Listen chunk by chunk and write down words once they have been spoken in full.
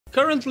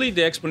Currently,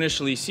 the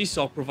Exponential-e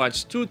CSOC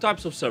provides two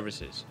types of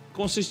services,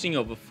 consisting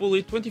of a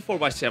fully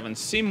 24/7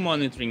 SIEM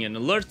monitoring and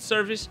alert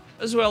service,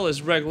 as well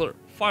as regular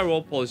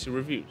firewall policy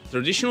reviews.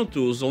 Traditional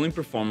tools only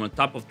perform a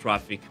type of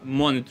traffic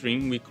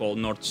monitoring we call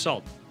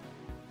north-south.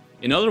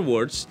 In other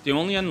words, they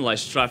only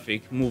analyze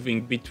traffic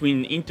moving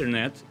between the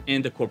internet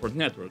and the corporate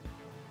network.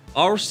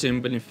 Our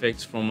SIEM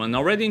benefits from an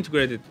already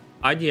integrated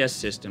IDS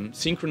system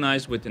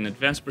synchronized with an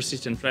Advanced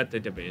Persistent Threat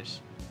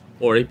Database,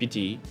 or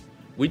APT,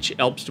 which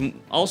helps to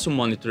also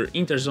monitor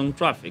interzone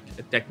traffic,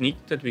 a technique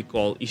that we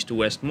call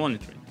east-to-west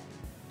monitoring.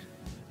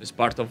 As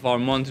part of our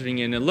monitoring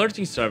and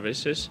alerting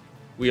services,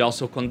 we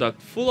also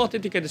conduct full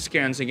authenticated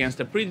scans against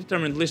a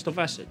predetermined list of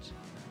assets.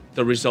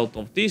 The result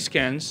of these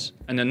scans,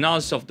 an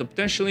analysis of the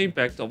potential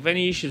impact of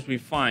any issues we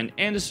find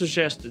and a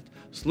suggested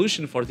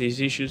solution for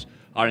these issues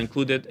are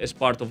included as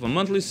part of a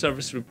monthly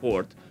service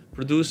report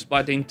produced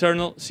by the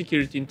internal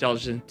security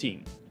intelligence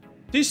team.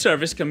 This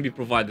service can be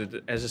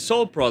provided as a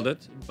sole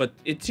product, but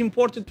it's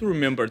important to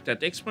remember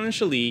that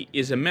Exponential-e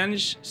is a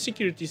managed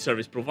security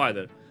service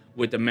provider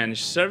with a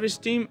managed service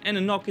team and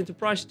a NOC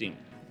enterprise team.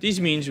 This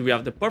means we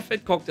have the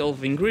perfect cocktail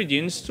of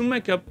ingredients to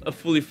make up a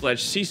fully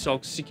fledged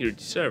CSOC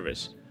security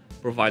service,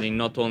 providing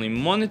not only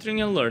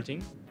monitoring and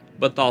alerting,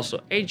 but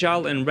also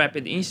agile and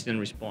rapid incident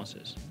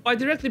responses. By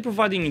directly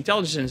providing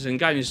intelligence and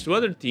guidance to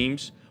other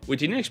teams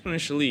within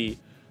Exponential-e,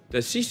 the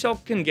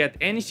CSOC can get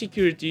any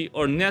security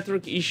or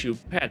network issue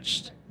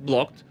patched,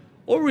 blocked,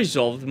 or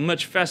resolved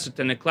much faster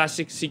than a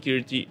classic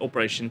security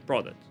operation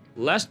product.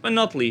 Last but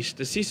not least,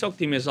 the CSOC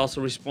team is also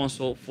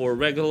responsible for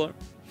regular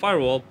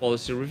firewall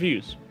policy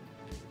reviews.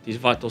 This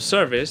vital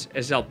service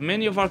has helped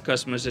many of our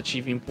customers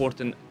achieve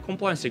important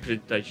compliance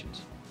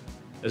accreditations,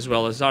 as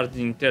well as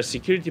hardening their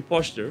security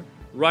posture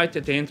right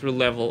at the entry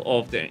level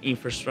of their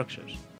infrastructures.